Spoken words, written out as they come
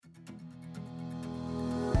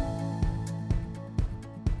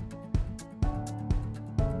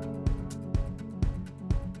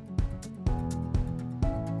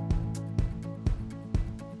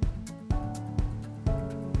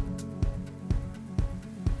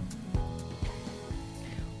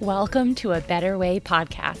Welcome to A Better Way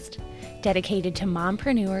podcast, dedicated to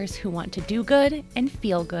mompreneurs who want to do good and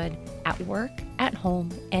feel good at work, at home,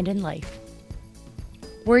 and in life.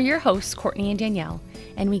 We're your hosts, Courtney and Danielle,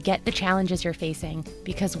 and we get the challenges you're facing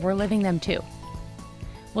because we're living them too.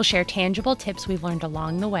 We'll share tangible tips we've learned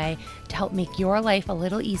along the way to help make your life a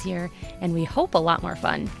little easier and we hope a lot more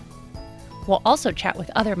fun. We'll also chat with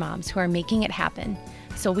other moms who are making it happen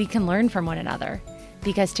so we can learn from one another,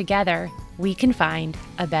 because together we can find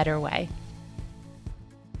a better way.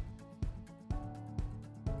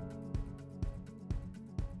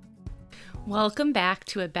 Welcome back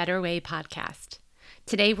to A Better Way podcast.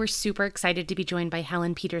 Today we're super excited to be joined by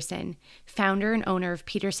Helen Peterson, founder and owner of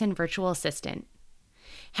Peterson Virtual Assistant.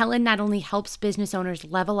 Helen not only helps business owners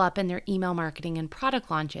level up in their email marketing and product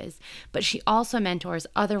launches, but she also mentors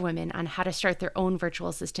other women on how to start their own virtual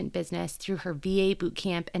assistant business through her VA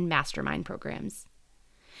bootcamp and mastermind programs.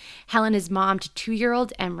 Helen is mom to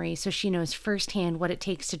 2-year-old Emery, so she knows firsthand what it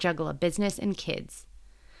takes to juggle a business and kids.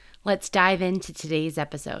 Let's dive into today's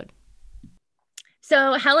episode.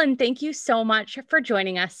 So Helen, thank you so much for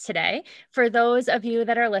joining us today. For those of you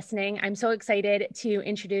that are listening, I'm so excited to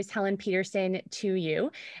introduce Helen Peterson to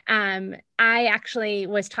you. I actually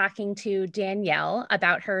was talking to Danielle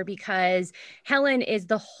about her because Helen is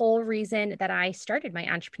the whole reason that I started my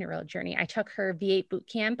entrepreneurial journey. I took her V8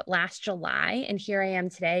 bootcamp last July, and here I am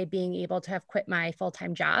today being able to have quit my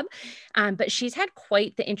full-time job. But she's had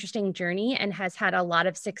quite the interesting journey and has had a lot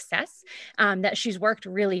of success that she's worked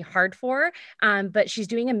really hard for. But she's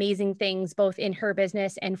doing amazing things both in her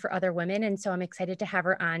business and for other women. And so I'm excited to have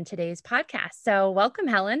her on today's podcast. So welcome,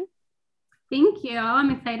 Helen. Thank you.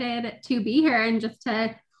 I'm excited to be here and just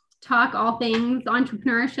to talk all things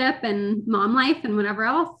entrepreneurship and mom life and whatever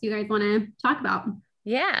else you guys want to talk about.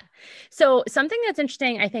 Yeah. So something that's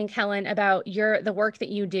interesting, I think, Helen, about the work that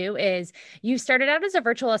you do is you started out as a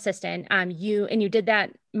virtual assistant. You did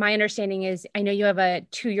that. My understanding is, I know you have a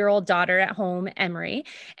 2-year-old daughter at home, Emery,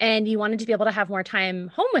 and you wanted to be able to have more time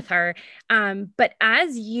home with her. But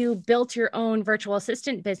as you built your own virtual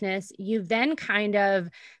assistant business, you then kind of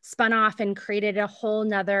spun off and created a whole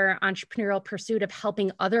nother entrepreneurial pursuit of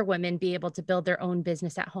helping other women be able to build their own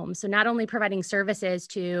business at home. So not only providing services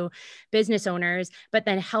to business owners, but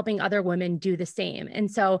then helping other women do the same. And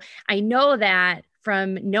so I know that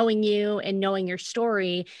from knowing you and knowing your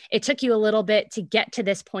story, it took you a little bit to get to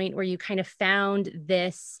this point where you kind of found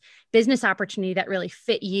this business opportunity that really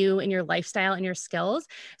fit you and your lifestyle and your skills.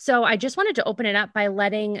 So I just wanted to open it up by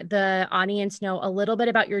letting the audience know a little bit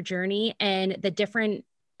about your journey and the different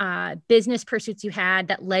business pursuits you had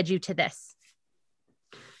that led you to this.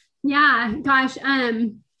 Yeah, gosh.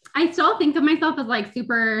 I still think of myself as like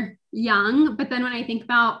super young, but then when I think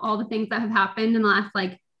about all the things that have happened in the last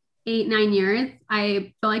 8-9 years,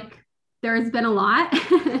 I feel like there's been a lot.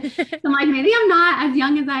 So I'm like, maybe I'm not as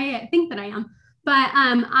young as I think that I am. But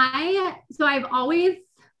I've always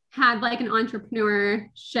had like an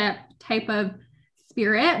entrepreneurship type of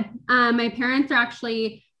spirit. My parents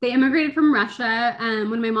they immigrated from Russia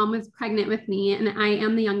when my mom was pregnant with me, and I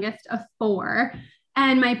am the youngest of 4.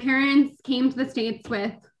 And my parents came to the States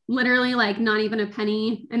with literally not even a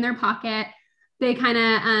penny in their pocket. They kind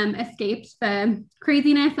of escaped the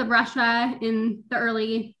craziness of Russia in the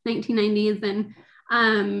early 1990s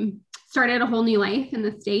and started a whole new life in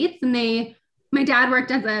the States. And my dad worked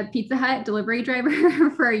as a Pizza Hut delivery driver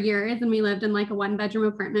for years. And we lived in a 1-bedroom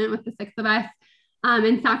apartment with the 6 of us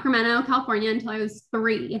in Sacramento, California until I was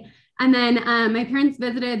 3. And then my parents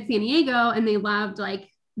visited San Diego and they loved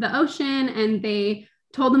the ocean, and they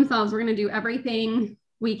told themselves, we're going to do everything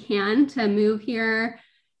we can to move here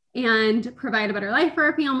and provide a better life for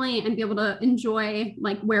our family and be able to enjoy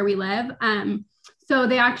where we live. So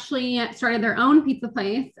they actually started their own pizza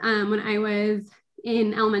place when I was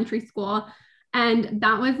in elementary school. And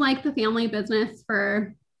that was the family business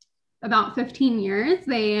for about 15 years.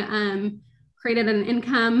 They created an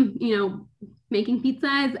income, making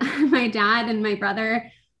pizzas. My dad and my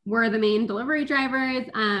brother were the main delivery drivers.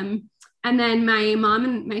 And then my mom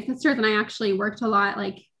and my sisters and I actually worked a lot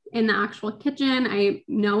in the actual kitchen. I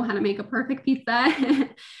know how to make a perfect pizza.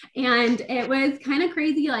 And it was kind of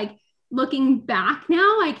crazy. Looking back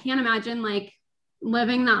now, I can't imagine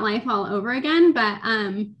living that life all over again. But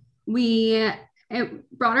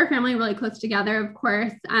it brought our family really close together, of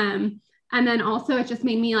course. And then also it just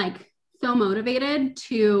made me so motivated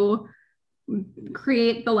to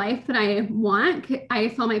create the life that I want. I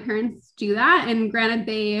saw my parents do that. And granted,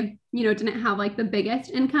 they, didn't have the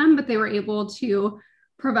biggest income, but they were able to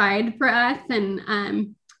provide for us.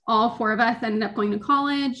 And all 4 of us ended up going to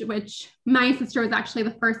college, which my sister was actually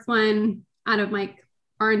the first one out of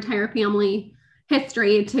our entire family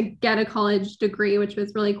history to get a college degree, which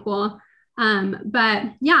was really cool.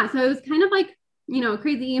 But yeah, so it was kind of like,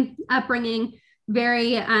 crazy upbringing,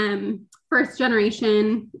 very first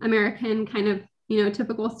generation American kind of,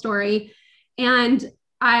 typical story. And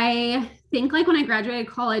I think like when I graduated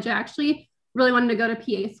college, I actually really wanted to go to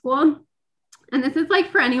PA school. And this is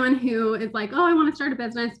like for anyone who is like, oh, I want to start a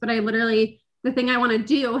business, but the thing I want to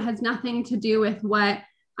do has nothing to do with what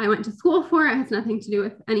I went to school for. It has nothing to do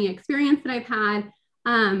with any experience that I've had.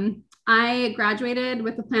 I graduated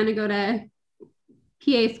with the plan to go to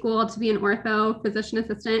PA school to be an ortho physician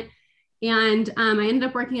assistant. And I ended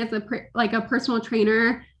up working as a personal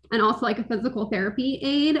trainer and also like a physical therapy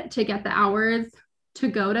aide to get the hours to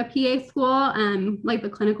go to PA school, like the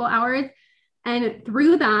clinical hours. And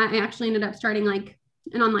through that, I actually ended up starting like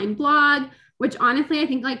an online blog, which honestly, I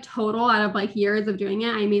think like total out of like years of doing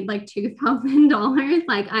it, I made like $2,000.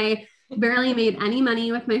 Like I barely made any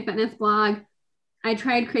money with my fitness blog. I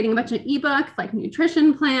tried creating a bunch of ebooks, like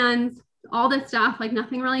nutrition plans, all this stuff, like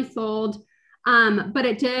nothing really sold. But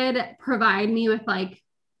it did provide me with like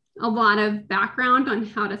a lot of background on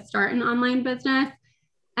how to start an online business.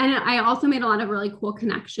 And I also made a lot of really cool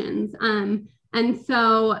connections. And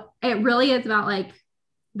so it really is about like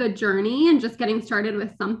the journey and just getting started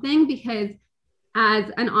with something, because as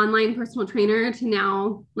an online personal trainer to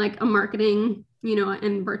now like a marketing,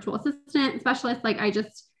 and virtual assistant specialist, like it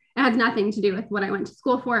has nothing to do with what I went to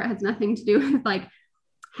school for. It has nothing to do with like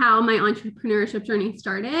how my entrepreneurship journey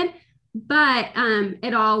started, but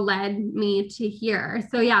it all led me to here.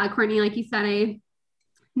 So yeah, Courtney, like you said,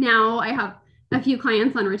 I have a few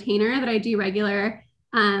clients on retainer that I do regular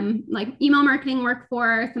like email marketing work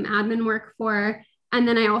for, some admin work for, and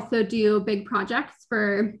then I also do big projects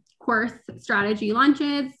for course strategy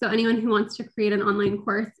launches. So anyone who wants to create an online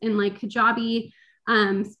course in like Kajabi,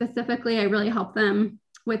 specifically, I really help them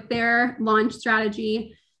with their launch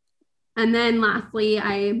strategy. And then lastly,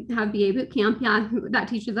 I have VA Bootcamp, that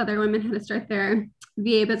teaches other women how to start their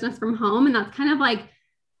VA business from home. And that's kind of like,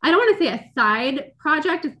 I don't want to say a side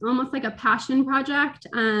project. It's almost like a passion project.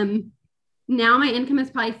 Now my income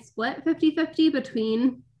is probably split 50-50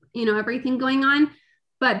 between, everything going on,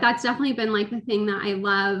 but that's definitely been like the thing that I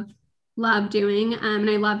love doing. And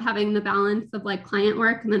I love having the balance of like client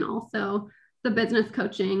work and then also the business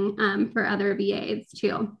coaching for other VAs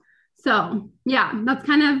too. So yeah, that's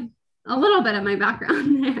kind of a little bit of my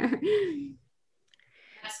background there.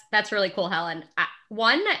 That's really cool, Helen.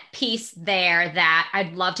 One piece there that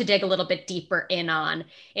I'd love to dig a little bit deeper in on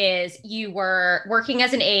is you were working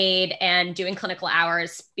as an aide and doing clinical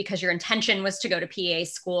hours because your intention was to go to PA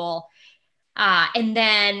school.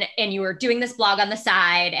 And you were doing this blog on the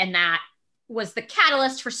side, and that was the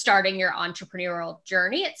catalyst for starting your entrepreneurial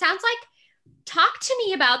journey. It sounds like, talk to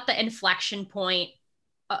me about the inflection point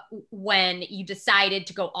when you decided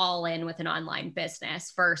to go all in with an online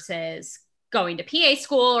business versus going to PA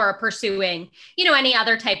school or pursuing, any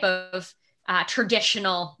other type of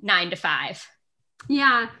traditional 9-to-5.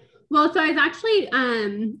 Yeah. Well, so I was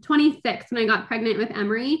actually 26 when I got pregnant with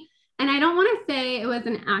Emery. And I don't want to say it was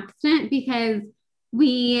an accident, because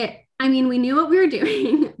we knew what we were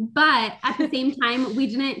doing, but at the same time, we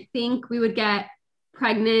didn't think we would get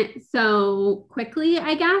pregnant so quickly,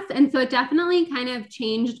 I guess. And so it definitely kind of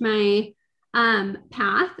changed my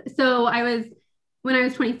path. So when I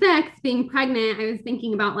was 26 being pregnant, I was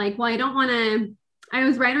thinking about like, well, I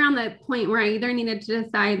was right around the point where I either needed to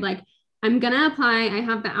decide like, I'm going to apply, I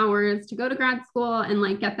have the hours to go to grad school and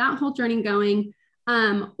like get that whole journey going,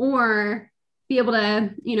 or be able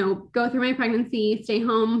to, go through my pregnancy, stay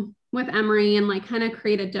home with Emery and like kind of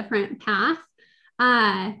create a different path.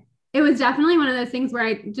 It was definitely one of those things where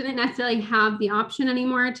I didn't necessarily have the option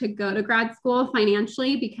anymore to go to grad school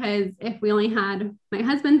financially, because if we only had my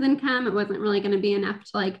husband's income, it wasn't really going to be enough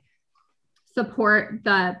to like support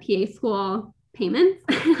the PA school payments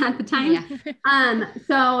at the time. Yeah.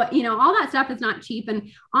 So, all that stuff is not cheap. And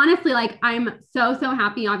honestly, like I'm so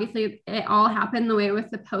happy. Obviously it all happened the way it was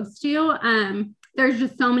supposed to. There's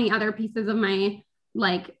just so many other pieces of my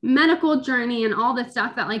like medical journey and all this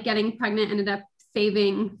stuff that like getting pregnant ended up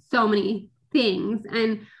saving so many things.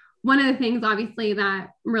 And one of the things obviously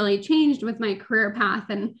that really changed was my career path.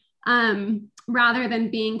 And rather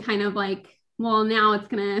than being kind of like, well, now it's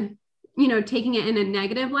gonna, taking it in a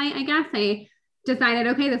negative light, I guess, I decided,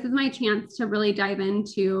 okay, this is my chance to really dive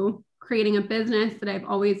into creating a business that I've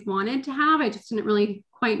always wanted to have. I just didn't really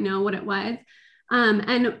quite know what it was.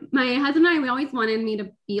 And my husband and I, we always wanted me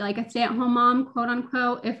to be like a stay-at-home mom, quote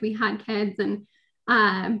unquote, if we had kids. And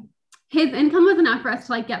his income was enough for us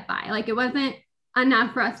to like get by. Like it wasn't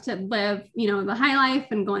enough for us to live, the high life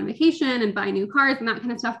and go on vacation and buy new cars and that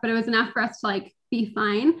kind of stuff. But it was enough for us to like be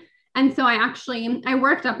fine. And so I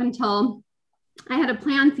worked up until I had a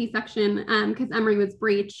planned C-section because Emery was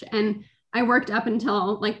breech, and I worked up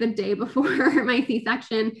until like the day before my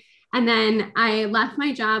C-section. And then I left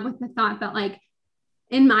my job with the thought that like,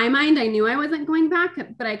 in my mind, I knew I wasn't going back,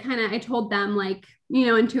 but I told them like,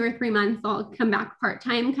 in 2 or 3 months, I'll come back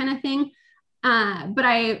part-time kind of thing. But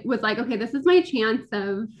I was like, okay, this is my chance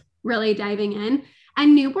of really diving in.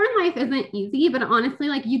 And newborn life isn't easy, but honestly,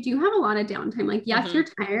 like you do have a lot of downtime. Like, yes, you're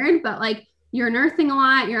tired, but like you're nursing a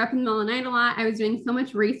lot, you're up in the middle of the night a lot. I was doing so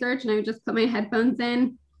much research, and I would just put my headphones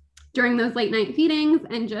in during those late night feedings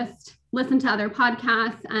and just listen to other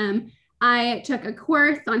podcasts. I took a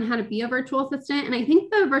course on how to be a virtual assistant. And I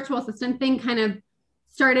think the virtual assistant thing kind of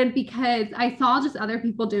started because I saw just other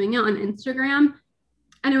people doing it on Instagram.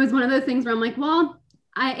 And it was one of those things where I'm like, well,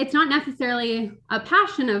 it's not necessarily a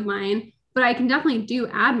passion of mine, but I can definitely do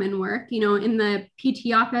admin work. In the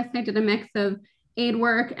PT office, I did a mix of aid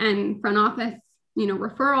work and front office,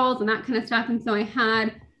 referrals and that kind of stuff. And so I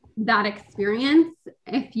had that experience.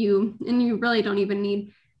 And you really don't even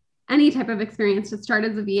need any type of experience to start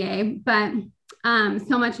as a VA, but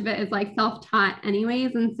so much of it is like self-taught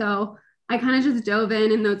anyways. And so I kind of just dove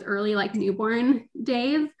in those early like newborn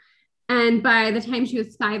days. And by the time she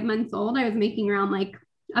was 5 months old, I was making around like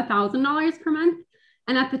 $1,000 per month.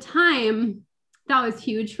 And at the time, that was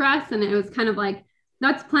huge for us. And it was kind of like,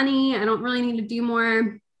 that's plenty. I don't really need to do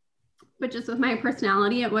more. But just with my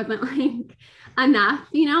personality, it wasn't like enough,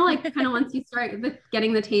 like kind of once you start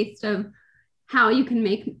getting the taste of how you can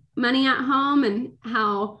make money at home and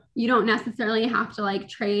how you don't necessarily have to like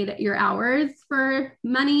trade your hours for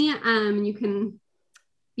money. You can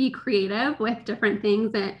be creative with different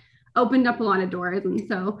things. That opened up a lot of doors. And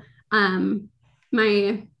so the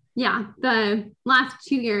last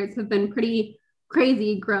 2 years have been pretty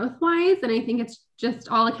crazy growth wise. And I think it's just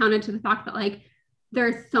all accounted to the fact that like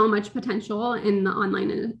there's so much potential in the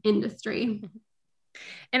online industry.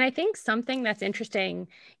 And I think something that's interesting,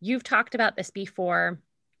 you've talked about this before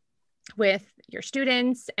with your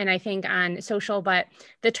students and I think on social, but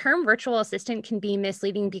the term virtual assistant can be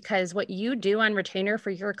misleading because what you do on retainer for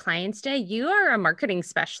your clients today, you are a marketing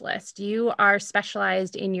specialist. You are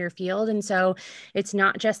specialized in your field. And so it's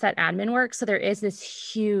not just that admin work. So there is this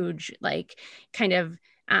huge, like kind of,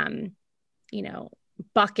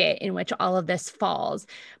 bucket in which all of this falls.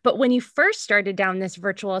 But when you first started down this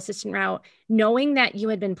virtual assistant route, knowing that you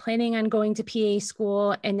had been planning on going to PA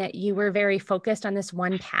school and that you were very focused on this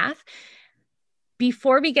one path,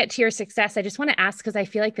 before we get to your success, I just want to ask, because I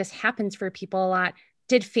feel like this happens for people a lot.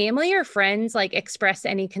 Did family or friends like express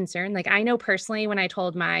any concern? Like I know personally when I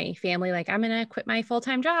told my family, like I'm going to quit my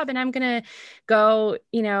full-time job and I'm going to go,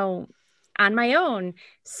 on my own,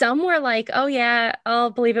 some were like, oh yeah, I'll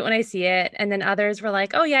believe it when I see it. And then others were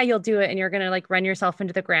like, oh yeah, you'll do it. And you're going to like run yourself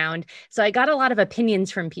into the ground. So I got a lot of opinions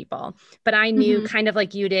from people, but I knew kind of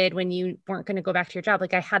like you did when you weren't going to go back to your job.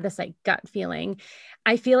 Like I had this like gut feeling.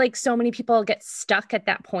 I feel like so many people get stuck at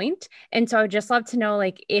that point. And so I would just love to know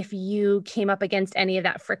like if you came up against any of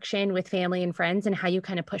that friction with family and friends and how you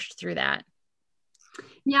kind of pushed through that.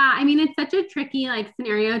 Yeah. I mean, it's such a tricky like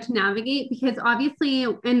scenario to navigate because obviously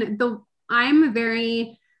I'm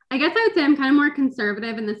I guess I would say I'm kind of more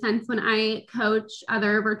conservative in the sense when I coach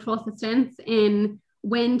other virtual assistants in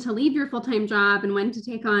when to leave your full-time job and when to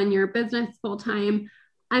take on your business full-time.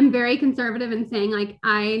 I'm very conservative in saying like,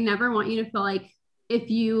 I never want you to feel like if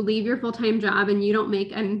you leave your full-time job and you don't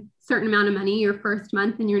make a certain amount of money your first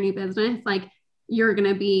month in your new business, like you're going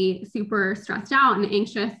to be super stressed out and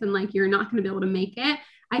anxious and like, you're not going to be able to make it.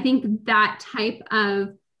 I think that type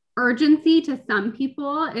of urgency to some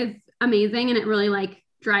people is amazing. And it really like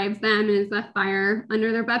drives them and is the fire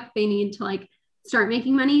under their butt. They need to like start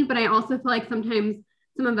making money. But I also feel like sometimes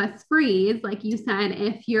some of us freeze, like you said,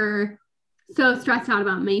 if you're so stressed out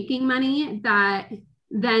about making money that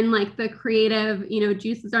then like the creative,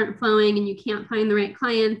 juices aren't flowing and you can't find the right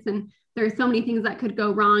clients. And there's so many things that could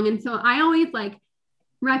go wrong. And so I always like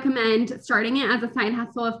recommend starting it as a side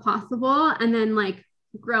hustle if possible. And then like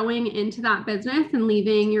growing into that business and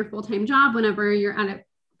leaving your full-time job whenever you're at a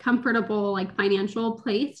comfortable like financial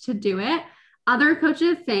place to do it. Other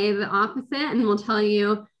coaches say the opposite and will tell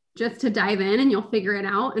you just to dive in and you'll figure it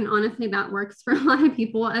out. And honestly, that works for a lot of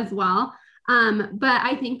people as well. But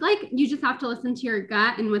I think like you just have to listen to your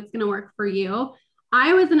gut and what's going to work for you.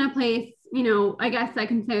 I was in a place, I guess I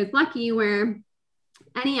can say I was lucky where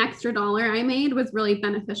any extra dollar I made was really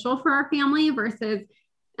beneficial for our family versus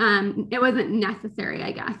it wasn't necessary,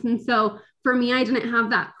 I guess. And so for me, I didn't have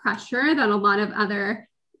that pressure that a lot of other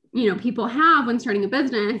people have when starting a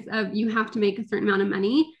business of you have to make a certain amount of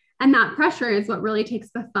money. And that pressure is what really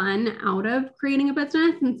takes the fun out of creating a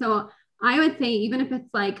business. And so I would say, even if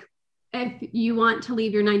it's like, if you want to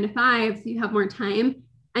leave your 9 to 5 so you have more time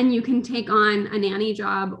and you can take on a nanny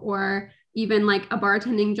job or even like a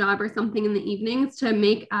bartending job or something in the evenings to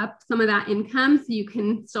make up some of that income so you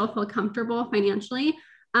can still feel comfortable financially.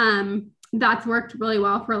 That's worked really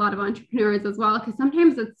well for a lot of entrepreneurs as well. Cause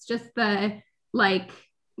sometimes it's just the like,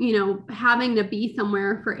 having to be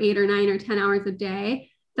somewhere for 8 or 9 or 10 hours a day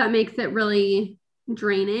that makes it really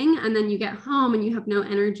draining. And then you get home and you have no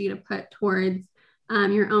energy to put towards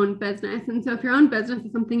your own business. And so if your own business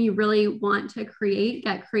is something you really want to create,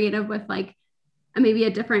 get creative with like maybe a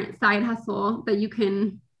different side hustle that you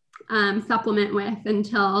can supplement with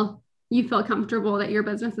until you feel comfortable that your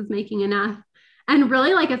business is making enough. And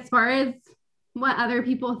really, like, as far as what other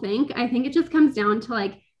people think, I think it just comes down to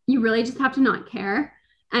like, you really just have to not care.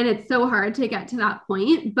 And it's so hard to get to that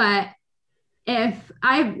point. But if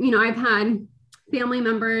I've had family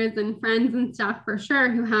members and friends and stuff for sure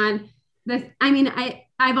who had this,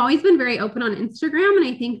 I've always been very open on Instagram. And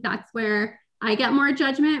I think that's where I get more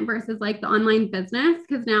judgment versus like the online business.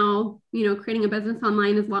 Cause now, creating a business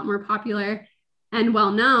online is a lot more popular and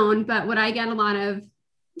well-known, but what I get a lot of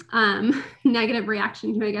negative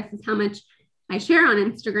reaction to, I guess, is how much I share on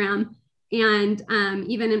Instagram. And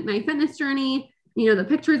even in my fitness journey, the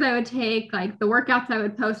pictures I would take, like the workouts I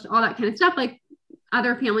would post, all that kind of stuff, like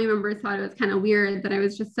other family members thought it was kind of weird that I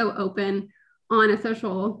was just so open on a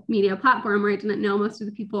social media platform where I didn't know most of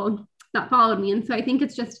the people that followed me. And so I think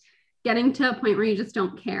it's just getting to a point where you just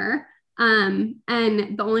don't care. And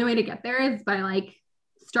the only way to get there is by like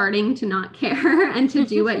starting to not care and to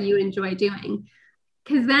do what you enjoy doing.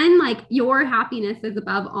 Cause then like your happiness is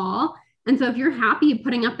above all. And so if you're happy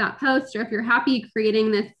putting up that post, or if you're happy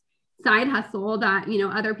creating this side hustle that,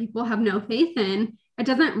 other people have no faith in, it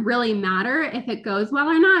doesn't really matter if it goes well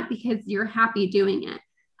or not, because you're happy doing it.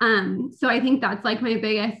 So I think that's like my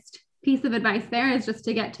biggest piece of advice there, is just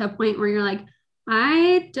to get to a point where you're like,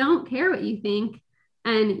 I don't care what you think,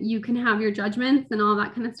 and you can have your judgments and all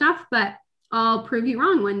that kind of stuff, but I'll prove you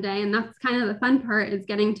wrong one day. And that's kind of the fun part, is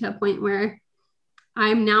getting to a point where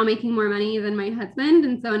I'm now making more money than my husband.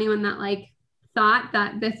 And so anyone that like thought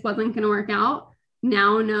that this wasn't going to work out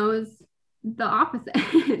now knows the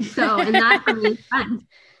opposite. So, and that for me is fun.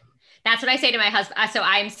 That's what I say to my husband. So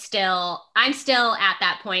I'm still at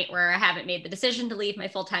that point where I haven't made the decision to leave my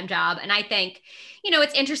full-time job. And I think,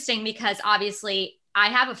 it's interesting because obviously I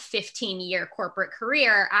have a 15-year corporate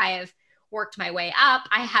career. I have worked my way up.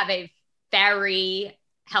 I have a very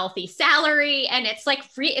healthy salary, and it's like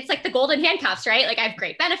free. It's like the golden handcuffs, right? Like I have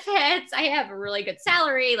great benefits. I have a really good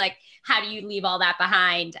salary. Like, how do you leave all that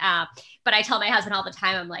behind? But I tell my husband all the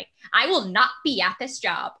time, I'm like, I will not be at this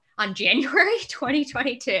job on January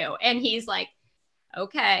 2022. And he's like,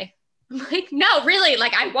 okay. I'm like, no, really,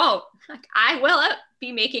 like I won't. Like, I will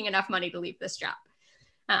be making enough money to leave this job.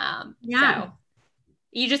 So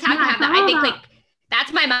you just have to have that. I think like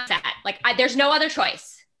that's my mindset. Like there's no other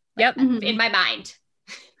choice. Like, in my mind.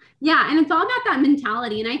 Yeah. And it's all about that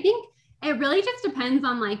mentality. And I think it really just depends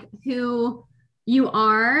on like who you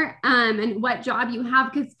are and what job you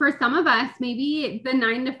have. Because for some of us, maybe the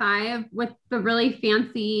 9 to 5 with the really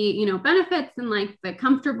fancy, benefits and like the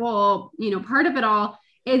comfortable, part of it all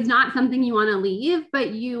is not something you want to leave,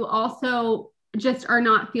 but you also just are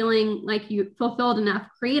not feeling like you fulfilled enough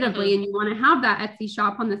creatively, and you want to have that Etsy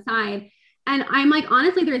shop on the side. And I'm like,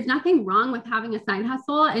 honestly, there's nothing wrong with having a side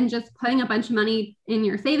hustle and just putting a bunch of money in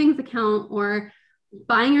your savings account or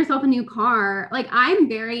buying yourself a new car. Like I'm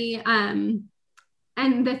very, and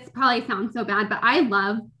this probably sounds so bad, but I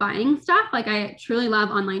love buying stuff. Like I truly love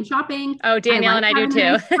online shopping. Oh, Danielle and I do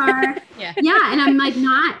too. Yeah. And I'm like,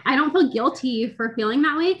 I don't feel guilty for feeling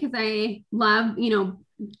that way, because I love,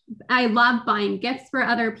 I love buying gifts for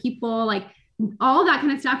other people. Like all of that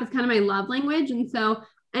kind of stuff is kind of my love language. And so,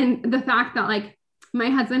 and the fact that like my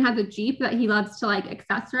husband has a Jeep that he loves to like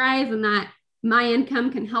accessorize, and that my income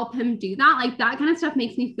can help him do that. Like that kind of stuff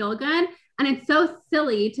makes me feel good. And it's so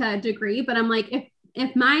silly to a degree, but I'm like,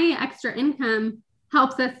 if my extra income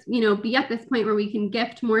helps us, be at this point where we can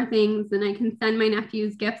gift more things, and I can send my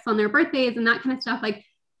nephews gifts on their birthdays and that kind of stuff, like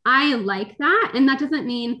I like that. And that doesn't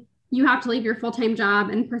mean you have to leave your full-time job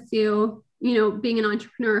and pursue, being an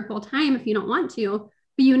entrepreneur full-time if you don't want to,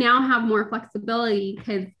 but you now have more flexibility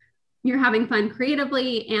because you're having fun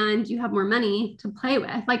creatively and you have more money to play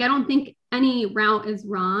with. Like, I don't think any route is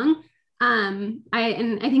wrong.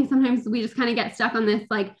 I think sometimes we just kind of get stuck on this,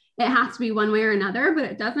 like, it has to be one way or another, but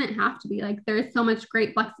it doesn't have to be. Like, there's so much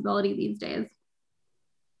great flexibility these days.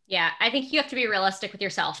 Yeah, I think you have to be realistic with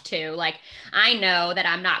yourself too. Like, I know that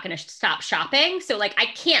I'm not going to stop shopping. So, like, I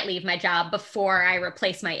can't leave my job before I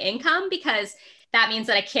replace my income because that means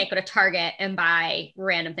that I can't go to Target and buy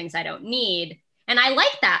random things I don't need. And I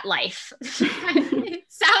like that life. It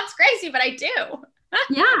sounds crazy, but I do.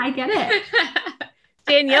 Yeah, I get it.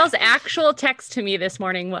 Danielle's actual text to me this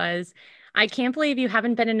morning was, I can't believe you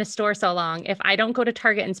haven't been in a store so long. If I don't go to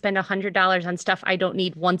Target and spend $100 on stuff I don't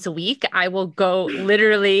need once a week, I will go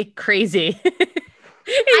literally crazy.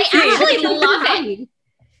 I actually love it.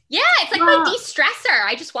 Yeah, it's like my de-stressor.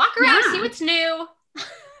 I just walk around, see what's new.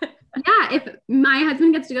 Yeah, if my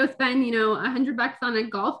husband gets to go spend, $100 on a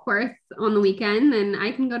golf course on the weekend, then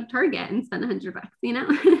I can go to Target and spend $100,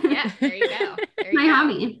 Yeah, there you go. My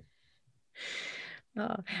hobby.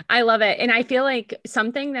 Oh, I love it. And I feel like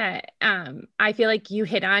something that I feel like you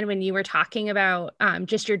hit on when you were talking about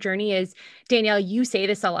just your journey is, Danielle, you say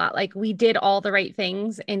this a lot, like we did all the right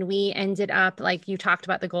things and we ended up, like you talked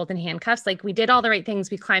about the golden handcuffs, like we did all the right things,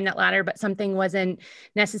 we climbed that ladder, but something wasn't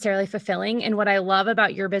necessarily fulfilling. And what I love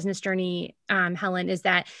about your business journey, Helen, is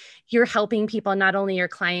that you're helping people, not only your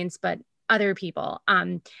clients, but other people.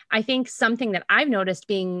 I think something that I've noticed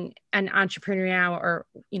being an entrepreneur now, or,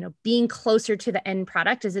 being closer to the end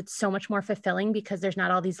product, is it's so much more fulfilling because there's not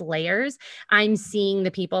all these layers. I'm seeing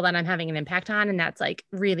the people that I'm having an impact on, and that's like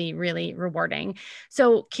really, really rewarding.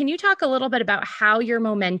 So can you talk a little bit about how your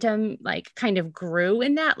momentum like kind of grew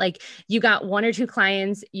in that? Like you got 1 or 2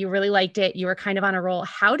 clients, you really liked it, you were kind of on a roll.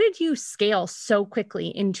 How did you scale so quickly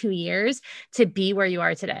in 2 years to be where you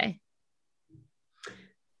are today?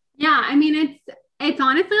 Yeah, I mean, it's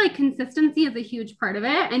honestly like consistency is a huge part of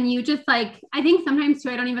it. And you just like, I think sometimes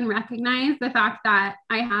too, I don't even recognize the fact that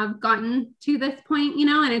I have gotten to this point,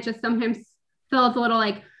 and it just sometimes feels a little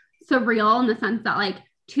like surreal in the sense that like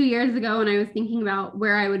 2 years ago when I was thinking about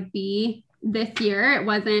where I would be this year, it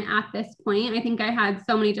wasn't at this point. I think I had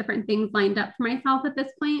so many different things lined up for myself at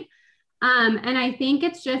this point. And I think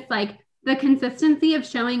it's just like the consistency of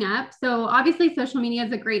showing up. So obviously social media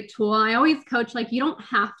is a great tool. I always coach, like, you don't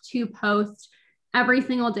have to post every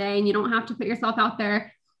single day and you don't have to put yourself out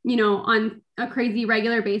there, on a crazy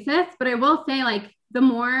regular basis. But I will say, like, the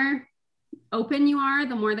more open you are,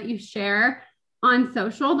 the more that you share on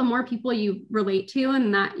social, the more people you relate to,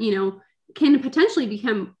 and that, can potentially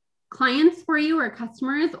become clients for you or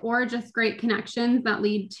customers, or just great connections that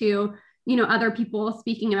lead to, other people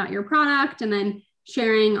speaking about your product and then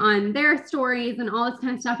sharing on their stories and all this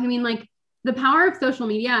kind of stuff. I mean, like, the power of social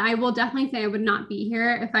media, I will definitely say I would not be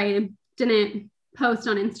here if I didn't post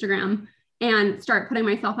on Instagram and start putting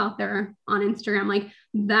myself out there on Instagram. Like,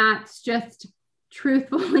 that's just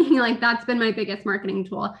truthfully, like, that's been my biggest marketing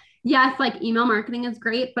tool. Yes, like email marketing is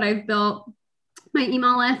great, but I've built my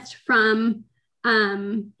email list from,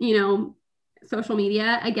 social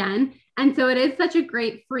media again. And so it is such a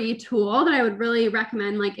great free tool that I would really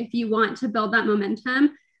recommend. Like, if you want to build that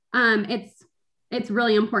momentum, it's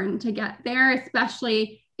really important to get there,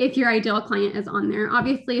 especially if your ideal client is on there.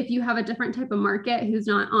 Obviously, if you have a different type of market who's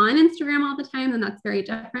not on Instagram all the time, then that's very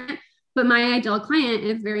different. But my ideal client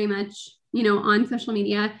is very much, on social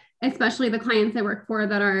media, especially the clients I work for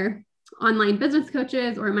that are online business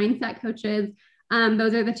coaches or mindset coaches.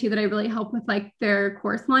 Those are the 2 that I really help with, like, their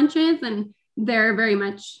course launches, and they're very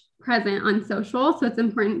much present on social. So it's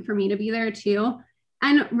important for me to be there too.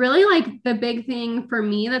 And really, like, the big thing for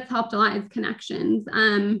me that's helped a lot is connections.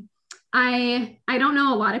 I don't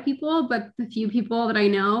know a lot of people, but the few people that I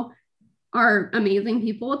know are amazing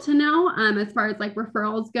people to know, as far as like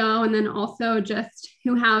referrals go. And then also just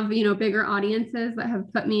who have, bigger audiences that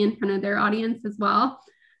have put me in front of their audience as well.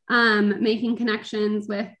 Making connections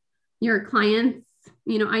with your clients,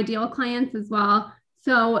 ideal clients as well.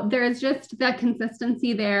 So there's just that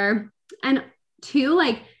consistency there. And 2,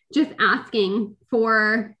 like, just asking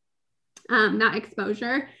for that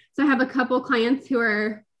exposure. So I have a couple clients who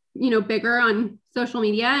are, bigger on social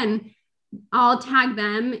media, and I'll tag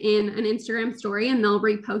them in an Instagram story and they'll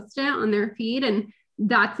repost it on their feed. And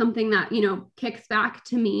that's something that, kicks back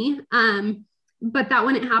to me. But that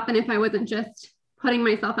wouldn't happen if I wasn't just putting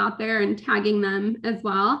myself out there and tagging them as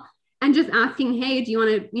well. And just asking, hey, do you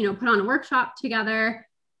want to, put on a workshop together?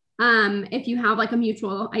 If you have like a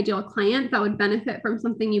mutual ideal client that would benefit from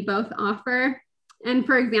something you both offer. And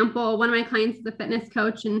for example, one of my clients is a fitness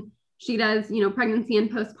coach, and she does, pregnancy and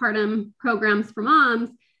postpartum programs for moms.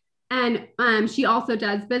 And she also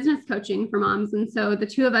does business coaching for moms. And so the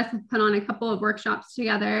 2 of us have put on a couple of workshops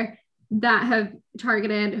together that have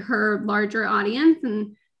targeted her larger audience.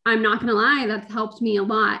 And I'm not going to lie, that's helped me a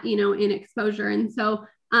lot, in exposure. And so,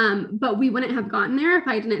 but we wouldn't have gotten there if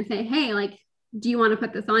I didn't say, hey, like, do you want to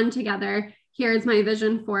put this on together? here's my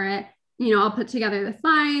vision for it. I'll put together the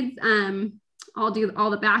slides. I'll do all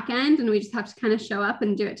the back end, and we just have to kind of show up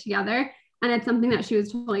and do it together. And it's something that she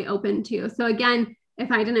was totally open to. So again, if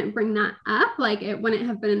I didn't bring that up, like it wouldn't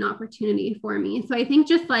have been an opportunity for me. So I think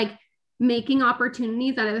just like making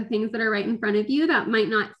opportunities out of the things that are right in front of you that might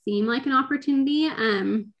not seem like an opportunity.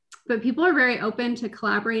 But people are very open to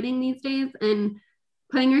collaborating these days, and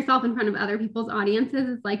putting yourself in front of other people's audiences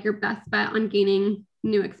is like your best bet on gaining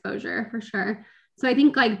new exposure for sure. So I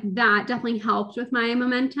think like that definitely helped with my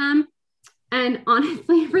momentum. And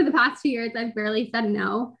honestly, for the past 2 years, I've barely said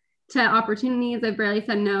no to opportunities. I've barely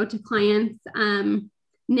said no to clients.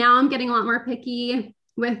 Now I'm getting a lot more picky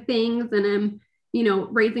with things, and I'm,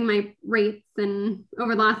 raising my rates, and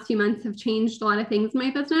over the last few months have changed a lot of things in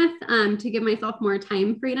my business to give myself more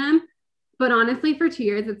time freedom. But honestly, for 2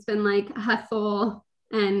 years, it's been like hustle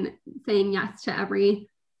and saying yes to every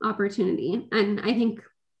opportunity. And I think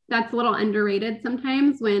that's a little underrated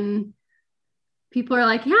sometimes when people are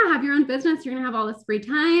like, yeah, have your own business. You're going to have all this free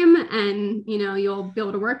time, and, you'll be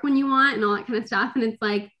able to work when you want and all that kind of stuff. And it's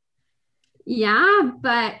like, yeah,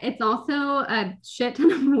 but it's also a shit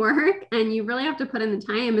ton of work, and you really have to put in the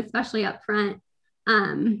time, especially up front.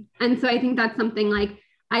 And so I think that's something like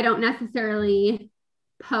I don't necessarily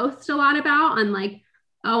post a lot about on like,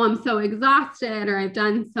 oh, I'm so exhausted, or I've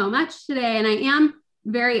done so much today. And I am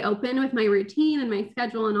very open with my routine and my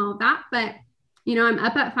schedule and all of that. But, I'm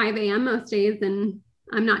up at 5 a.m. most days, and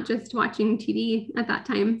I'm not just watching TV at that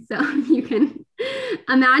time. So you can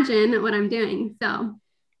imagine what I'm doing. So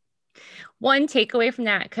one takeaway from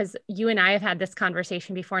that, because you and I have had this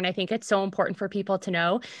conversation before, and I think it's so important for people to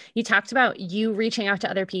know, you talked about you reaching out to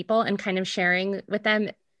other people and kind of sharing with them,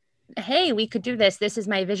 hey, we could do this. This is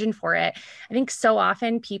my vision for it. I think so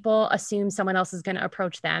often people assume someone else is going to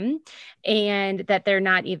approach them, and that they're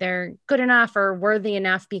not either good enough or worthy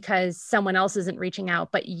enough because someone else isn't reaching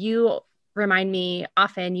out. But you remind me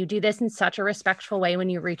often you do this in such a respectful way when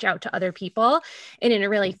you reach out to other people, and in a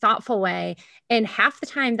really thoughtful way. And half the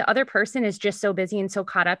time the other person is just so busy and so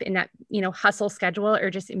caught up in that, hustle schedule, or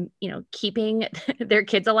just, keeping their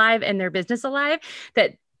kids alive and their business alive,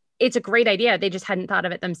 that it's a great idea. They just hadn't thought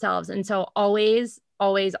of it themselves. And so always,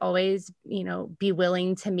 be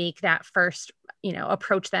willing to make that first,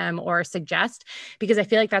 approach them or suggest, because I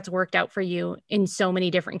feel like that's worked out for you in so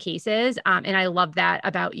many different cases. And I love that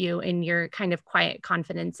about you and your kind of quiet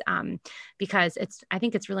confidence, because I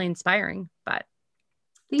think it's really inspiring. But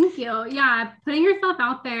thank you. Yeah. Putting yourself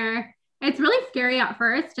out there, it's really scary at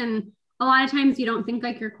first. And a lot of times you don't think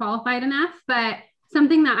like you're qualified enough, but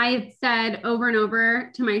something that I've said over and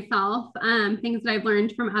over to myself, things that I've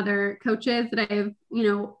learned from other coaches that I've,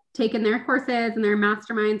 taken their courses and their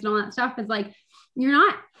masterminds and all that stuff, is like, you're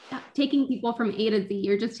not taking people from A to Z,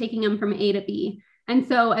 you're just taking them from A to B. And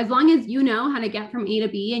so as long as you know how to get from A to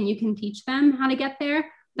B and you can teach them how to get there,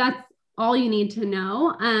 that's all you need to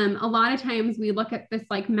know. A lot of times we look at this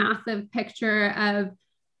like massive picture of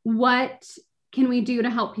what can we do to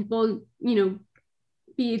help people,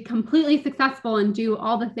 be completely successful and do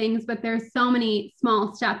all the things, but there's so many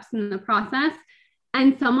small steps in the process.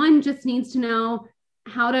 And someone just needs to know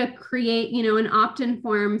how to create, an opt-in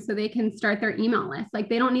form so they can start their email list. Like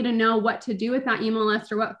they don't need to know what to do with that email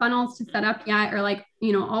list or what funnels to set up yet, or like,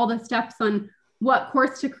 all the steps on what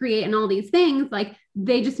course to create and all these things. Like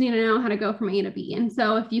they just need to know how to go from A to B. And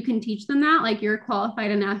so if you can teach them that, like you're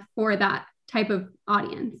qualified enough for that type of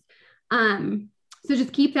audience. So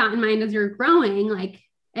just keep that in mind as you're growing. Like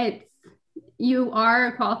you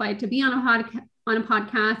are qualified to be on a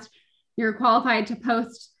podcast. You're qualified to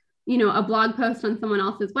post, a blog post on someone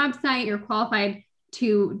else's website. You're qualified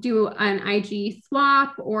to do an IG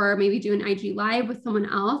swap or maybe do an IG live with someone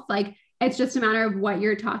else. Like it's just a matter of what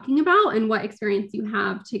you're talking about and what experience you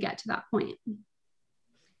have to get to that point.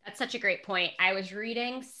 That's such a great point. I was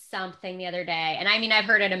reading something the other day, and I mean, I've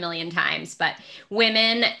heard it a million times, but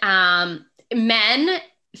men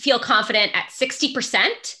feel confident at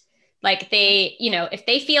 60%. Like they, if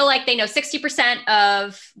they feel like they know 60%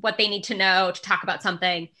 of what they need to know to talk about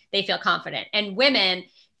something, they feel confident. And women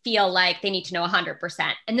feel like they need to know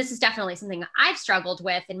 100%. And this is definitely something I've struggled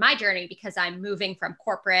with in my journey, because I'm moving from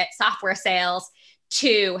corporate software sales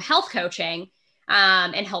to health coaching,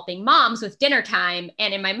 and helping moms with dinner time.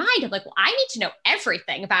 And in my mind, I'm like, well, I need to know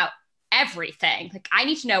everything about everything. Like I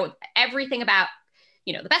need to know everything about,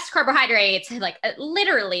 the best carbohydrates, like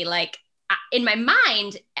literally, like in my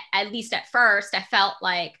mind, at least at first, I felt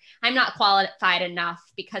like I'm not qualified enough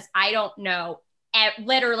because I don't know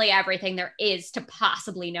literally everything there is to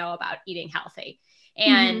possibly know about eating healthy.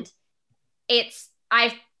 And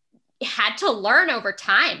I've had to learn over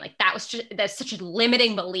time. Like that's such a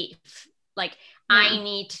limiting belief. Like I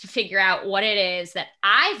need to figure out what it is that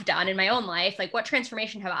I've done in my own life. Like what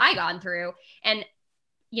transformation have I gone through? And,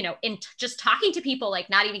 you know, in just talking to people, like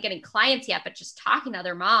not even getting clients yet, but just talking to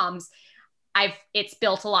other moms, it's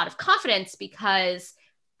built a lot of confidence because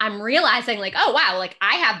I'm realizing like, oh, wow, like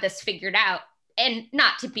I have this figured out, and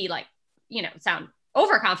not to be like, you know, sound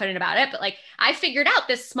overconfident about it, but like I figured out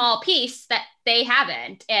this small piece that they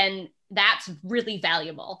haven't. And that's really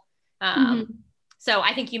valuable. So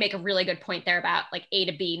I think you make a really good point there about like A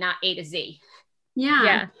to B, not A to Z.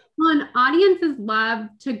 Yeah. Well, and audiences love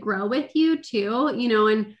to grow with you too, you know,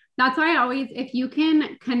 and that's why I always, if you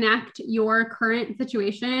can connect your current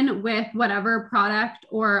situation with whatever product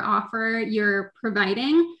or offer you're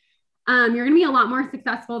providing, you're going to be a lot more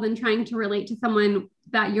successful than trying to relate to someone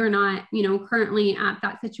that you're not, you know, currently at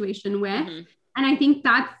that situation with. And I think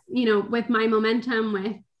that's, you know, with my momentum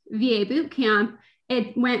with VA Bootcamp,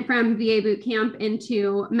 it went from VA Bootcamp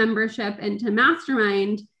into membership, into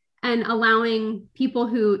mastermind, and allowing people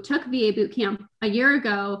who took VA Bootcamp a year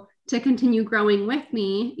ago to continue growing with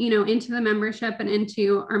me, you know, into the membership and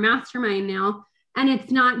into our mastermind now. And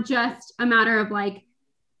it's not just a matter of like,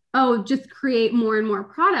 oh, just create more and more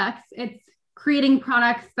products. It's creating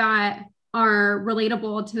products that are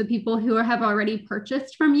relatable to the people who have already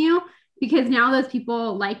purchased from you, because now those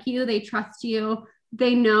people like you, they trust you,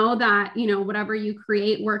 they know that, you know, whatever you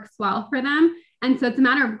create works well for them. And so it's a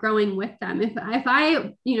matter of growing with them. If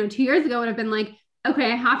I, you know, 2 years ago would have been like,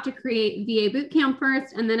 okay, I have to create VA Bootcamp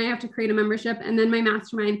first, and then I have to create a membership, and then my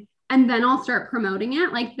mastermind, and then I'll start promoting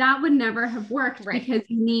it. Like that would never have worked, because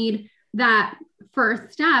you need that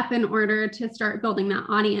first step in order to start building that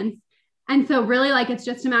audience. And so really like, it's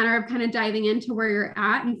just a matter of kind of diving into where you're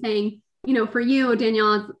at and saying, you know, for you,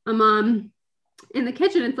 Danielle, as a mom in the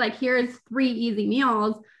kitchen, it's like, here's 3 easy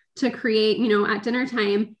meals to create, you know, at dinner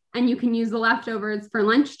time, and you can use the leftovers for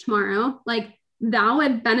lunch tomorrow. Like that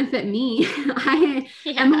would benefit me. I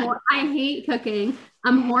hate cooking.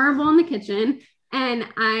 I'm horrible in the kitchen. And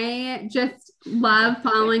I just love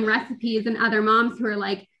following recipes and other moms who are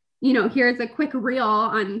like, you know, here's a quick reel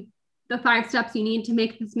on the 5 steps you need to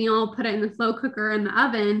make this meal, put it in the slow cooker in the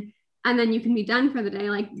oven, and then you can be done for the day.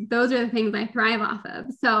 Like those are the things I thrive off of.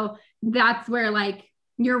 So that's where like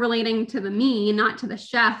you're relating to the me, not to the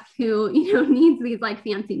chef who, you know, needs these like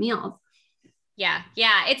fancy meals. Yeah.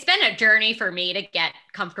 Yeah. It's been a journey for me to get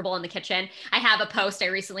comfortable in the kitchen. I have a post I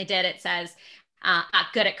recently did. It says, not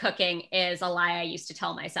good at cooking is a lie I used to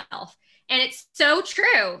tell myself. And it's so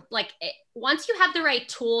true. Like once you have the right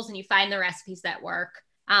tools and you find the recipes that work,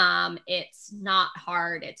 it's not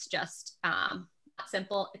hard. It's just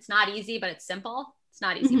simple. It's not easy, but it's simple. It's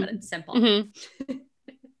not easy, but it's simple.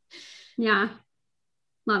 Yeah.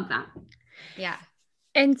 Love that. Yeah.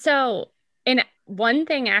 And so, and one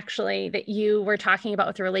thing actually that you were talking about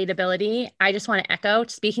with relatability, I just want to echo,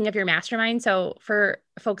 speaking of your mastermind. So for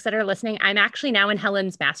folks that are listening, I'm actually now in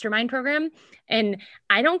Helen's mastermind program, and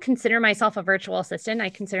I don't consider myself a virtual assistant. I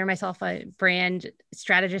consider myself a brand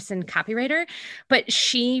strategist and copywriter, but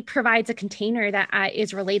she provides a container that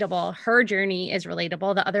is relatable. Her journey is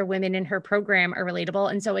relatable. The other women in her program are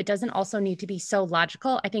relatable. And so it doesn't also need to be so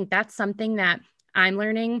logical. I think that's something that I'm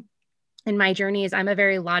learning in my journey is I'm a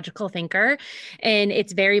very logical thinker, and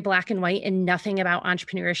it's very black and white, and nothing about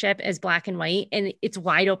entrepreneurship is black and white, and it's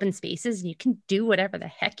wide open spaces and you can do whatever the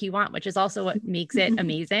heck you want, which is also what makes it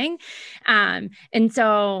amazing. And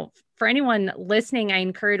so for anyone listening, I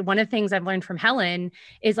encourage, one of the things I've learned from Helen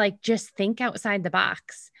is like, just think outside the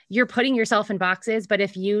box. You're putting yourself in boxes, but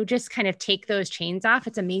if you just kind of take those chains off,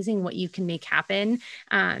 it's amazing what you can make happen,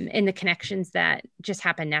 and the connections that just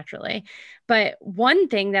happen naturally. But one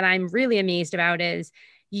thing that I'm really amazed about is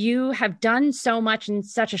you have done so much in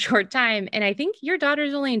such a short time. And I think your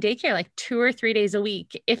daughter's only in daycare like 2 or 3 days a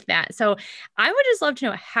week, if that. So I would just love to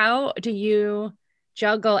know, how do you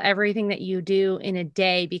juggle everything that you do in a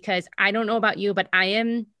day? Because I don't know about you, but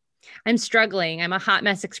I'm struggling. I'm a hot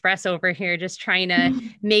mess express over here, just trying to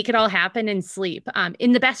make it all happen and sleep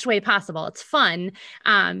in the best way possible. It's fun.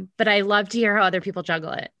 But I love to hear how other people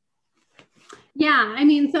juggle it. Yeah. I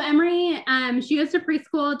mean, so Emery, she goes to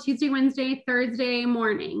preschool Tuesday, Wednesday, Thursday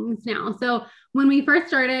mornings now. So when we first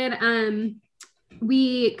started,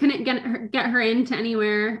 we couldn't get her into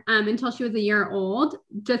anywhere until she was a year old,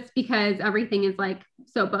 just because everything is like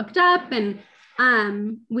so booked up. And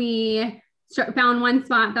we found one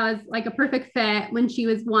spot that was like a perfect fit when she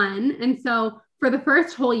was 1. And so for the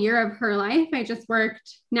first whole year of her life, I just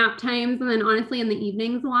worked nap times, and then honestly in the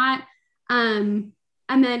evenings a lot.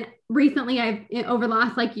 And then recently over the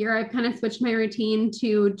last like year, I've kind of switched my routine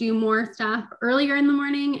to do more stuff earlier in the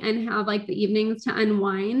morning and have like the evenings to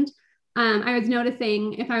unwind. I was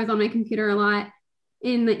noticing if I was on my computer a lot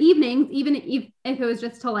in the evenings, even if it was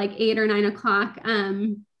just till like 8 or 9 o'clock,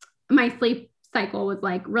 my sleep cycle was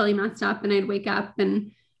like really messed up and I'd wake up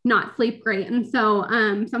and not sleep great. And so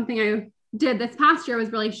something I did this past year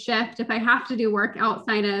was really shift. If I have to do work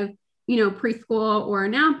outside of, preschool or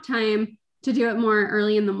nap time, to do it more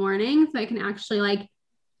early in the morning so I can actually like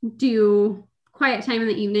do quiet time in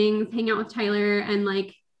the evenings, hang out with Tyler, and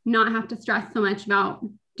like not have to stress so much about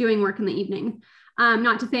doing work in the evenings.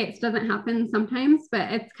 Not to say it doesn't happen sometimes,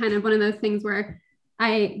 but it's kind of one of those things where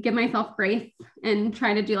I give myself grace and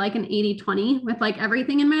try to do like an 80-20 with like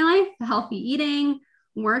everything in my life, healthy eating,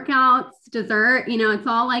 workouts, dessert, it's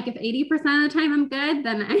all like if 80% of the time I'm good,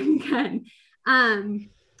 then I'm good.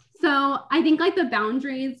 So I think like the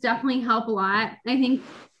boundaries definitely help a lot. I think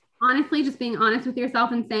honestly, just being honest with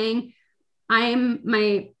yourself and saying,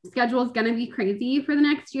 my schedule is going to be crazy for the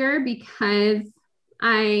next year because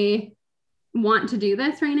I want to do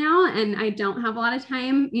this right now and I don't have a lot of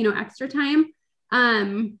time, extra time.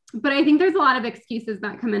 But I think there's a lot of excuses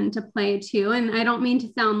that come into play too. And I don't mean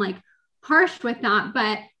to sound like harsh with that,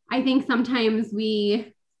 but I think sometimes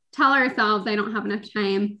we tell ourselves I don't have enough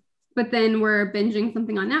time, but then we're binging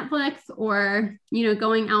something on Netflix or,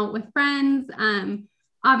 going out with friends.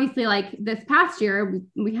 Obviously, like this past year,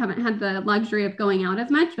 we haven't had the luxury of going out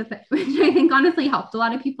as much with it, which I think honestly helped a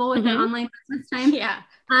lot of people with their online business time. Yeah.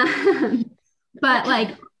 But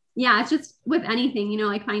like, yeah, it's just with anything,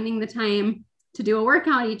 like finding the time to do a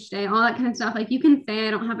workout each day, all that kind of stuff. Like you can say,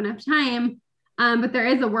 I don't have enough time, but there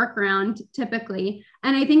is a workaround typically.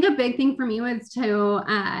 And I think a big thing for me was to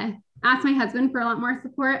ask my husband for a lot more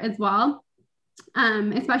support as well,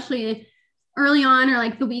 especially early on or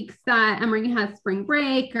like the weeks that Emory has spring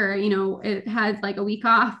break or, it has like a week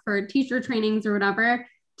off for teacher trainings or whatever,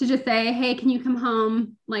 to just say, hey, can you come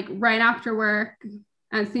home like right after work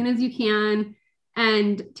as soon as you can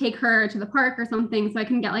and take her to the park or something so I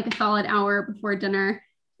can get like a solid hour before dinner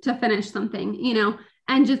to finish something,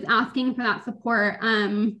 and just asking for that support.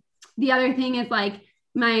 The other thing is like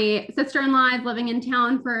my sister-in-law is living in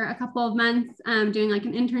town for a couple of months, doing like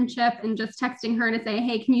an internship, and just texting her to say,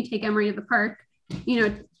 hey, can you take Emory to the park,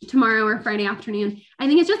 tomorrow or Friday afternoon? I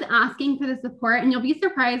think it's just asking for the support, and you'll be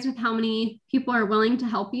surprised with how many people are willing to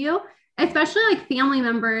help you, especially like family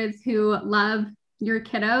members who love your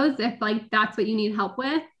kiddos, if like that's what you need help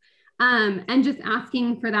with, and just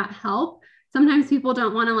asking for that help. Sometimes people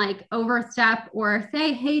don't want to like overstep or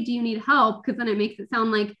say, hey, do you need help? Because then it makes it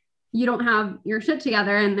sound like you don't have your shit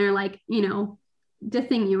together and they're like,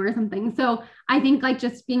 dissing you or something. So I think like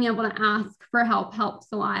just being able to ask for help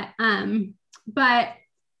helps a lot. But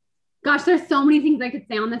gosh, there's so many things I could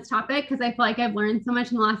say on this topic because I feel like I've learned so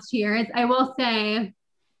much in the last 2 years. I will say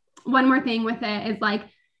one more thing with it is like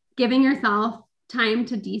giving yourself time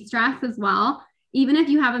to de-stress as well. Even if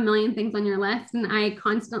you have a million things on your list, and I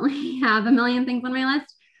constantly have a million things on my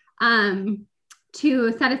list,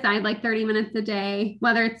 to set aside like 30 minutes a day,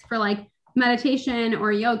 whether it's for like meditation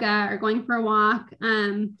or yoga or going for a walk.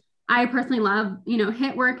 I personally love,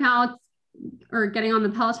 HIIT workouts or getting on the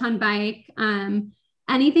Peloton bike,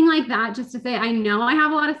 anything like that, just to say, I know I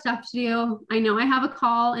have a lot of stuff to do. I know I have a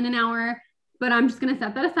call in an hour, but I'm just going to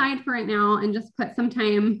set that aside for right now and just put some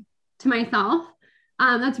time to myself.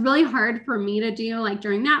 That's really hard for me to do like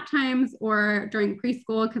during nap times or during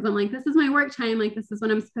preschool, because I'm like, this is my work time. Like, this is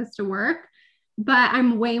when I'm supposed to work. But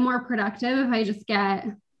I'm way more productive if I just get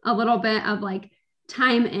a little bit of like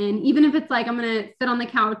time in, even if it's like, I'm going to sit on the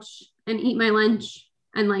couch and eat my lunch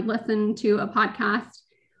and like listen to a podcast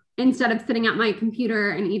instead of sitting at my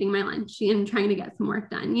computer and eating my lunch and trying to get some work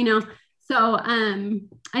done, So I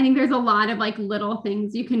think there's a lot of like little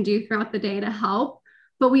things you can do throughout the day to help,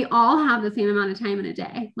 but we all have the same amount of time in a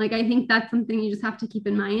day. Like, I think that's something you just have to keep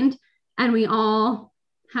in mind. And we all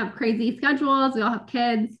have crazy schedules. We all have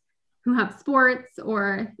kids who have sports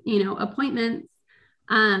or, appointments.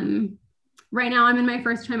 Right now I'm in my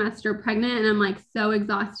first trimester pregnant and I'm like so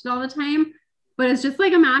exhausted all the time, but it's just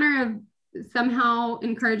like a matter of somehow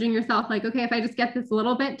encouraging yourself. Like, okay, if I just get this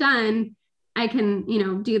little bit done, I can,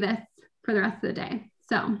 do this for the rest of the day.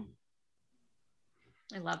 So.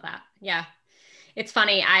 I love that. Yeah. It's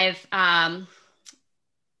funny. I've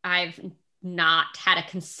not had a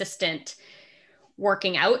consistent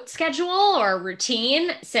working out schedule or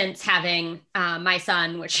routine since having my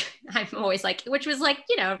son, which I'm always like, which was like,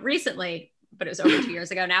 recently, but it was over 2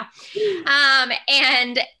 years ago now.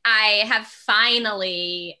 And I have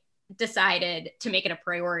finally decided to make it a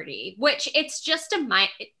priority, which it's just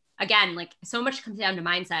again, like so much comes down to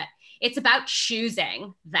mindset. It's about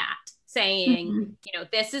choosing that. saying,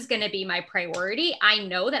 this is going to be my priority. I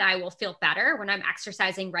know that I will feel better when I'm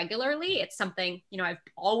exercising regularly. It's something, I've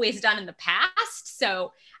always done in the past.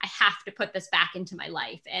 So I have to put this back into my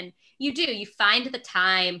life. And you find the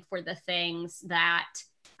time for the things that,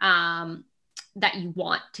 that you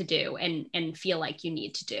want to do and feel like you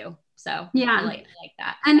need to do. So yeah, I like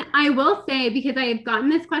that. And I will say, because I've gotten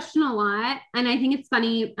this question a lot, and I think it's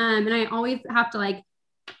funny, and I always have to like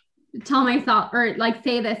tell myself or like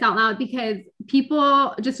say this out loud, because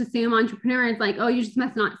people just assume entrepreneurs like, oh, you just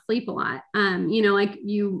must not sleep a lot. Like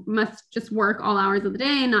you must just work all hours of the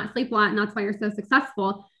day and not sleep a lot, and that's why you're so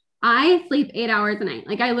successful. I sleep 8 hours a night.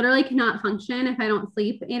 Like I literally cannot function if I don't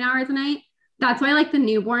sleep 8 hours a night. That's why like the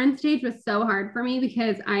newborn stage was so hard for me,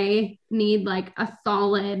 because I need like a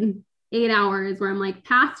solid 8 hours where I'm like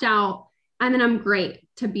passed out, and then I'm great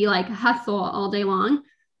to be like hustle all day long.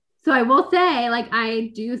 So I will say, like,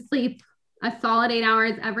 I do sleep a solid 8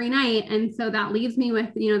 hours every night. And so that leaves me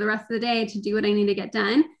with, the rest of the day to do what I need to get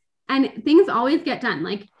done. And things always get done.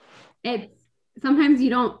 Like it's sometimes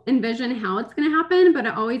you don't envision how it's going to happen, but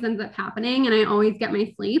it always ends up happening. And I always get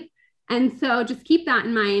my sleep. And so just keep that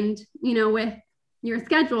in mind, with your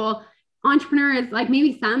schedule. Entrepreneurs, like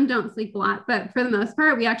maybe some don't sleep a lot, but for the most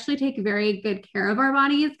part, we actually take very good care of our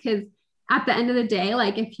bodies, because at the end of the day,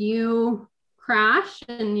 like if you crash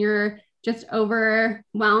and you're just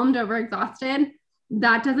overwhelmed, overexhausted,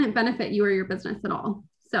 that doesn't benefit you or your business at all.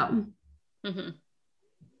 So.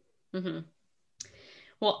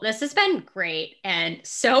 Well, this has been great and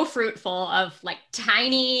so fruitful of like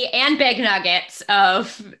tiny and big nuggets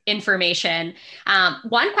of information.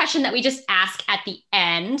 One question that we just ask at the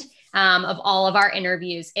end of all of our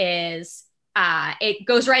interviews is, it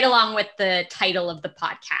goes right along with the title of the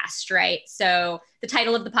podcast, right? So the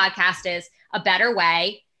title of the podcast is A Better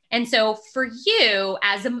Way. And so for you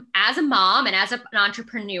as a mom and as an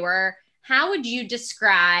entrepreneur, how would you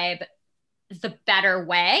describe the better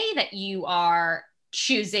way that you are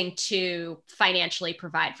choosing to financially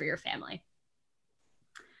provide for your family?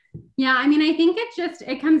 Yeah, I mean, I think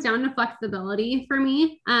it comes down to flexibility for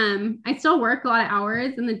me. I still work a lot of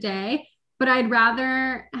hours in the day, but I'd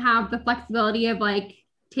rather have the flexibility of like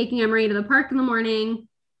taking Emery to the park in the morning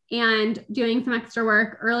and doing some extra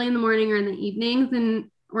work early in the morning or in the evenings in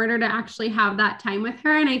order to actually have that time with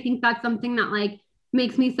her. And I think that's something that like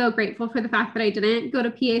makes me so grateful for the fact that I didn't go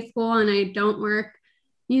to PA school and I don't work,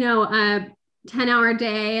 a 10-hour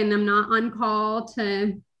day and I'm not on call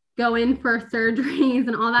to go in for surgeries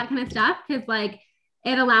and all that kind of stuff. Cause like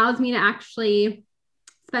it allows me to actually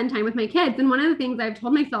spend time with my kids. And one of the things I've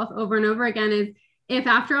told myself over and over again is if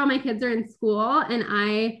after all my kids are in school and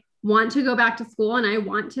I want to go back to school and I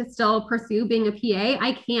want to still pursue being a PA,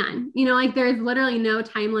 I can, like there's literally no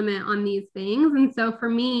time limit on these things. And so for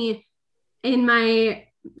me in my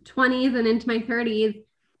 20s and into my 30s,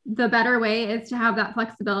 the better way is to have that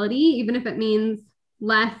flexibility, even if it means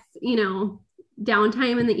less,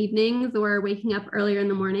 downtime in the evenings or waking up earlier in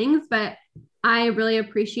the mornings. But I really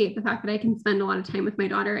appreciate the fact that I can spend a lot of time with my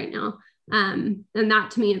daughter right now. And that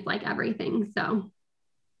to me is like everything. So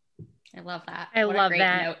I love that. I what love a great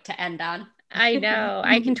that note to end on. I know.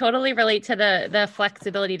 I can totally relate to the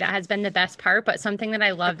flexibility. That has been the best part. But something that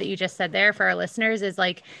I love that you just said there for our listeners is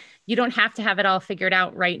like, you don't have to have it all figured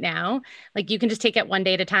out right now. Like you can just take it one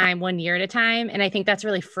day at a time, 1 year at a time. And I think that's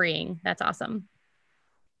really freeing. That's awesome.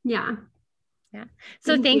 Yeah. Yeah.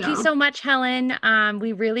 So thank you so much, Helen.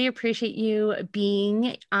 We really appreciate you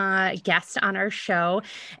being a guest on our show.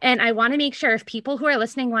 And I want to make sure if people who are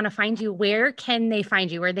listening want to find you, where can they find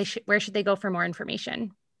you? Where should they go for more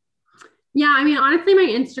information? Yeah, I mean, honestly, my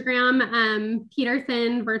Instagram,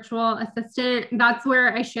 Peterson Virtual Assistant, that's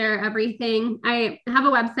where I share everything. I have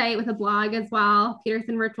a website with a blog as well,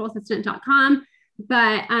 petersonvirtualassistant.com.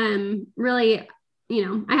 But really,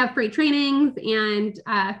 I have free trainings and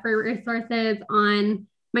free resources on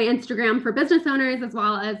my Instagram for business owners, as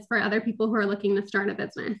well as for other people who are looking to start a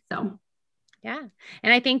business. So yeah.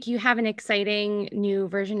 And I think you have an exciting new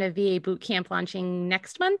version of VA Bootcamp launching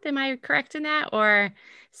next month. Am I correct in that? Or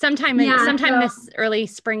sometime this early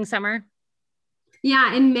spring, summer?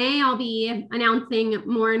 Yeah. In May, I'll be announcing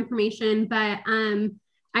more information, but I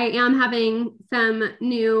am having some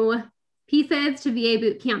new pieces to VA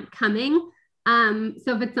Bootcamp coming.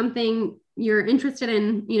 So if it's something you're interested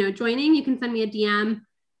in, joining, you can send me a DM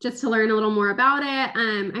just to learn a little more about it.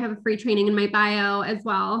 I have a free training in my bio as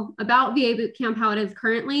well about VA Bootcamp, how it is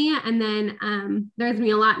currently. And then there's going to be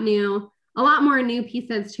a lot more new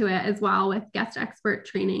pieces to it as well with guest expert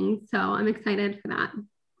training. So I'm excited for that.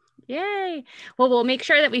 Yay. Well, we'll make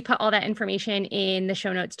sure that we put all that information in the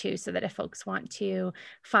show notes too, so that if folks want to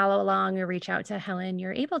follow along or reach out to Helen,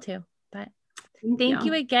 you're able to. But thank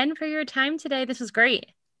you again for your time today. This was great.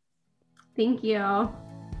 Thank you.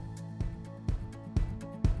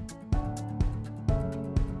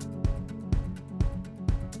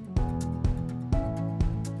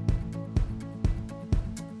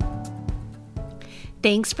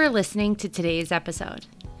 Thanks for listening to today's episode.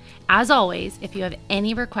 As always, if you have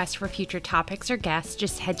any requests for future topics or guests,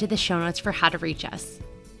 just head to the show notes for how to reach us.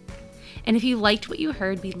 And if you liked what you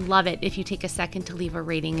heard, we'd love it if you take a second to leave a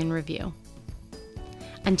rating and review.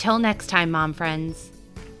 Until next time, mom friends.